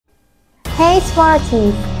Hey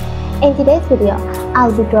Smarties! In today's video,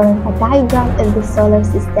 I'll be drawing a diagram of the solar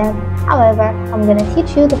system. However, I'm gonna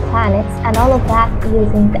teach you the planets and all of that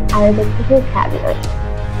using the Arabic vocabulary.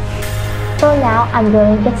 For now, I'm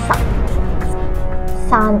drawing the sun.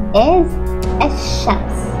 Sun is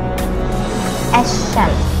الشمس.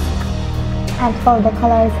 الشمس. And for the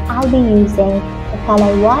colors, I'll be using the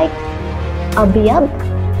color white, أبيض,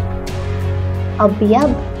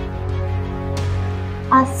 أبيض,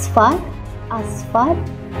 أصفر, أصفر.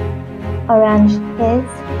 Orange is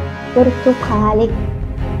برتقالي,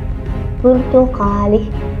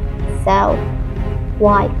 برتقالي. So,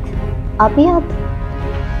 white, أبيض,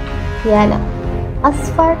 yellow,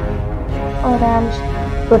 أصفر, orange,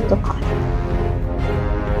 برتقالي.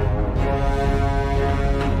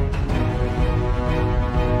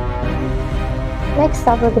 Next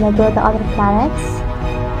up, we're gonna draw the other planets.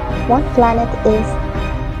 One planet is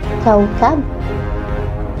كوكب,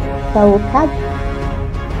 كوكب.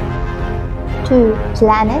 Two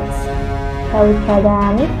planets,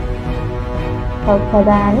 كوكبان,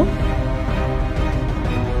 كوكبان.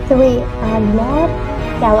 Three and more,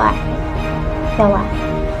 كواكب, كواكب.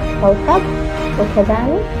 كوكب,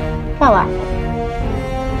 كوكبان, كواكب.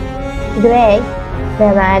 Gray,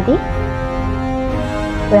 رمادي,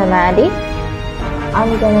 رمادي.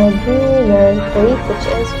 I'm gonna do Mercury, which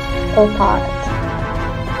is عطارد,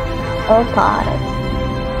 عطارد.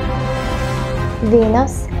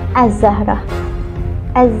 Venus, الزهرة,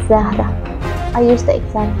 الزهرة. I use the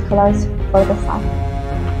exact colors for the sun.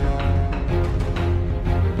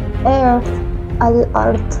 Earth,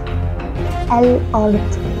 الأرض,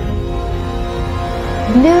 الأرض.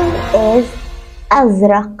 Blue is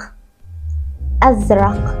أزرق,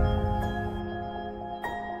 أزرق.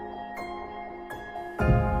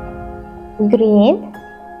 Green,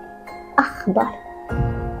 أخضر,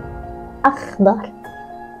 أخضر.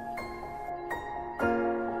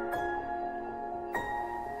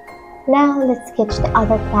 Now let's sketch the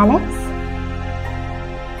other planets.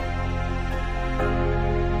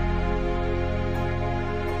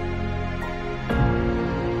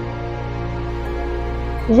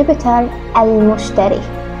 Jupiter, المشتري,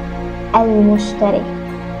 المشتري.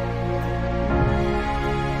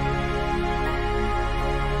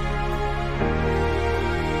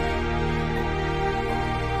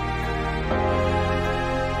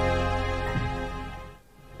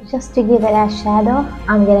 Just to give it a shadow,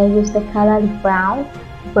 I'm gonna use the color brown.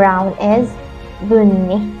 Brown is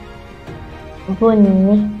بني,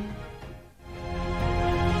 بني.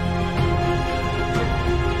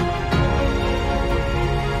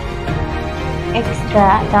 Extra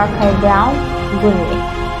darker brown, بني.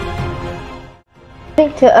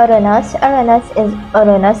 Moving to Uranus. Uranus is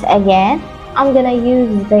Uranus again. I'm gonna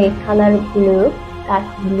use the color blue, dark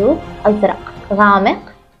blue, أزرق غامق.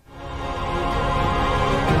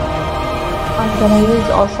 I'm gonna use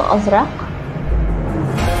also أزرق.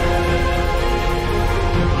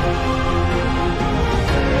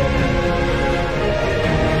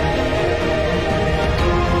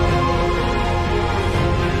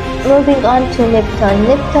 Moving on to Neptune.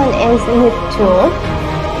 Neptune is Neptune.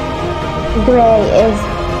 Gray is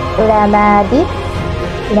رمادي,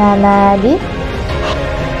 رمادي.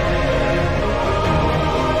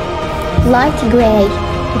 Light gray,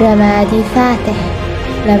 رمادي فاتح,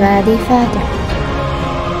 رمادي فاتح.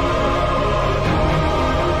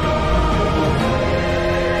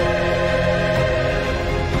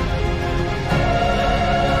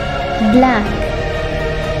 Black,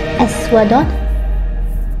 أسود,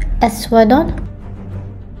 أسود.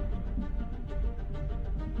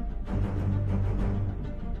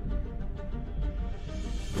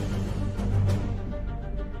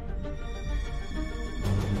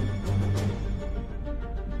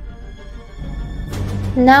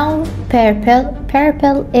 Now purple.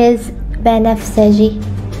 Purple is بنفسجي,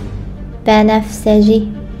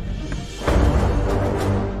 بنفسجي.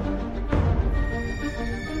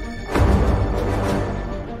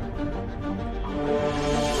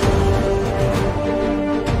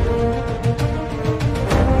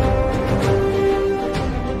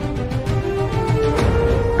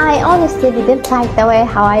 I honestly didn't like the way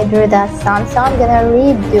how I drew the sun, so I'm gonna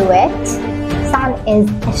redo it. Sun is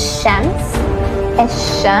الشمس,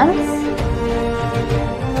 الشمس.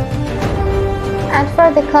 And for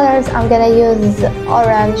the colors, I'm gonna use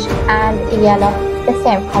orange and yellow, the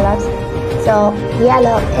same colors. So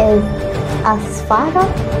yellow is أصفر,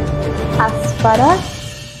 أصفر.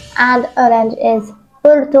 And orange is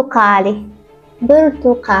برتقالي,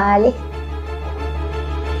 برتقالي.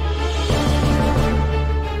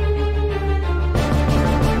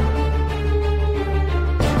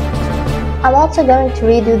 I'm also going to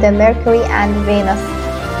redo the Mercury and Venus.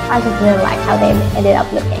 I just didn't like how they ended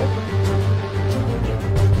up looking.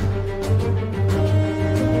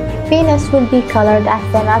 Venus will be colored as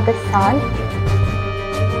same as the Sun.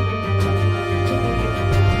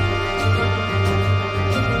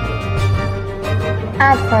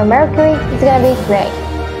 And for Mercury, it's gonna be gray.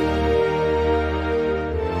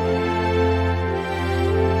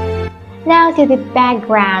 Now to the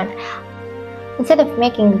background. Instead of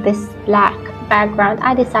making this black background,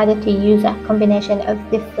 I decided to use a combination of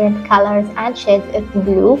different colors and shades of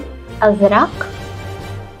blue, أزرق,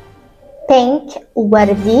 pink,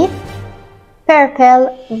 وردي, purple,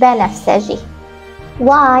 بنفسجي,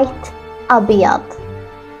 white, أبيض.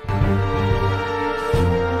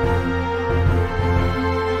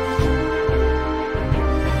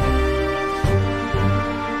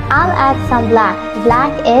 I'll add some black.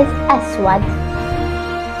 Black is أسود.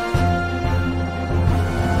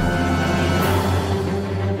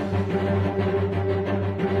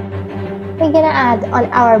 We're gonna add on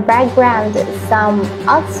our background some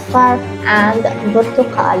أصفر and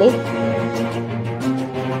برتقالي.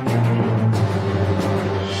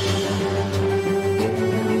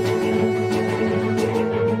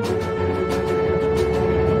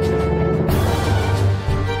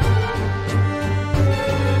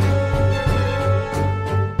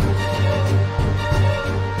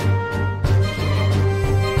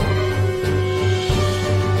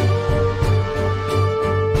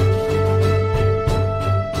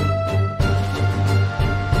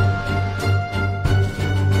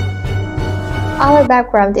 Our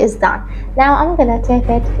background is done. Now I'm gonna tape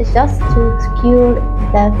it just to secure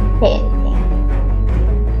the painting.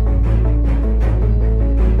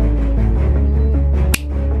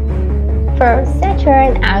 For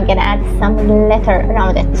Saturn, I'm gonna add some glitter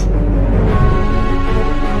around it.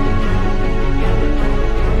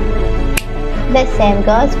 The same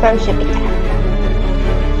goes for Jupiter.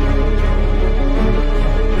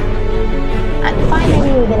 And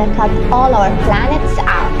finally, we're gonna cut all our planets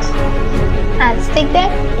out and stick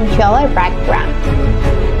them into our background.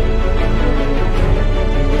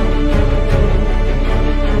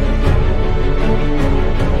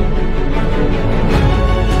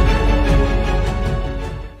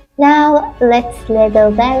 Now let's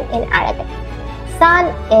label them in Arabic. Sun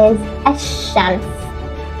is الشمس.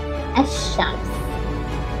 الشمس.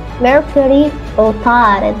 Mercury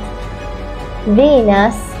عطارد.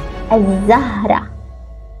 Venus الزهرة.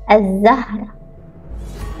 الزهرة.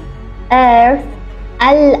 Earth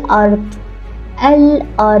الأرض.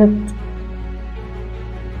 الأرض.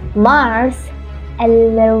 Mars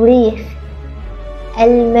المريخ.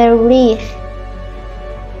 المريخ.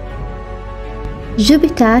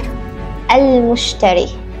 Jupiter المشتري.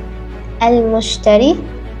 المشتري.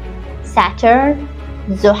 Saturn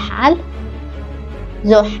زحل.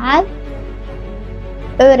 زحل.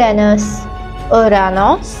 Uranus.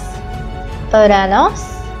 Uranus.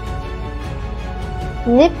 Uranus.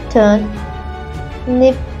 Neptune.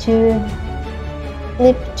 Neptune.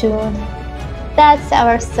 Neptune. That's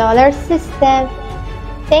our solar system.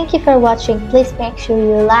 Thank you for watching. Please make sure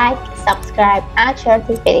you like, subscribe and share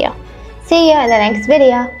this video. See you in the next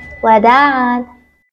video. وداعاً.